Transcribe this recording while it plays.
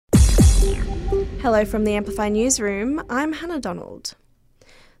Hello from the Amplify newsroom, I'm Hannah Donald.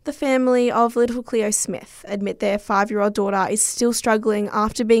 The family of little Cleo Smith admit their 5-year-old daughter is still struggling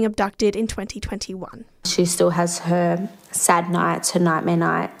after being abducted in 2021. She still has her sad nights, her nightmare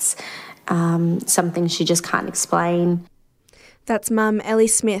nights, something she just can't explain. That's Mum Ellie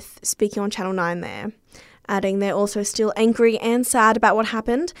Smith speaking on Channel 9 there, adding they're also still angry and sad about what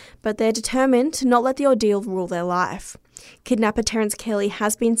happened, but they're determined to not let the ordeal rule their life. Kidnapper Terence Kelly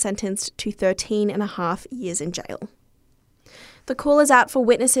has been sentenced to 13.5 years in jail. The call is out for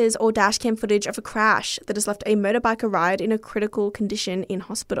witnesses or dashcam footage of a crash that has left a motorbiker ride in a critical condition in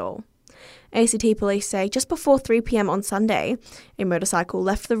hospital. ACT police say just before 3 p.m. on Sunday, a motorcycle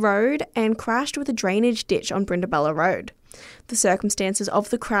left the road and crashed with a drainage ditch on Brindabella Road. The circumstances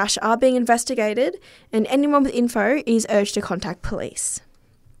of the crash are being investigated, and anyone with info is urged to contact police.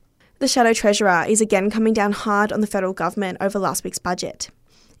 The Shadow Treasurer is again coming down hard on the federal government over last week's budget.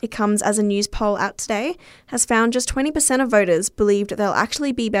 It comes as a news poll out today has found just 20% of voters believed they'll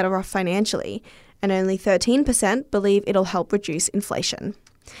actually be better off financially, and only 13% believe it'll help reduce inflation.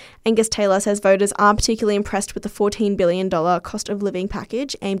 Angus Taylor says voters aren't particularly impressed with the $14 billion cost of living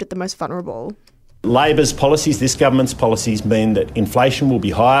package aimed at the most vulnerable. Labor's policies, this government's policies, mean that inflation will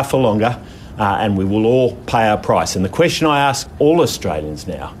be higher for longer and we will all pay our price. And the question I ask all Australians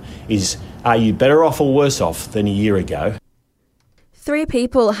now is, are you better off or worse off than a year ago? 3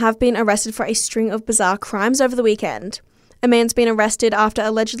 people have been arrested for a string of bizarre crimes over the weekend. A man's been arrested after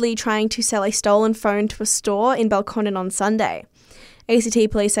allegedly trying to sell a stolen phone to a store in Belconnen on Sunday.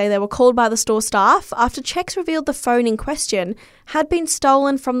 ACT police say they were called by the store staff after checks revealed the phone in question had been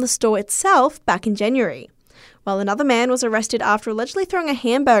stolen from the store itself back in January, while another man was arrested after allegedly throwing a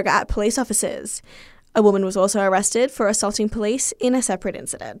hamburger at police officers. A woman was also arrested for assaulting police in a separate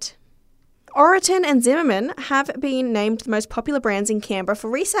incident. Oroton and Zimmerman have been named the most popular brands in Canberra for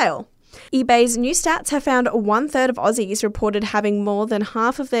resale. eBay's new stats have found 1/3 of Aussies reported having more than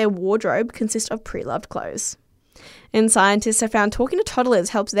half of their wardrobe consist of pre-loved clothes. And scientists have found talking to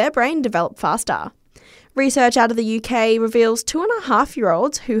toddlers helps their brain develop faster. Research out of the UK reveals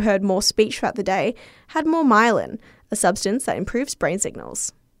 2.5-year-olds who heard more speech throughout the day had more myelin, a substance that improves brain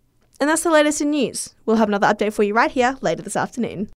signals. And that's the latest in news. We'll have another update for you right here later this afternoon.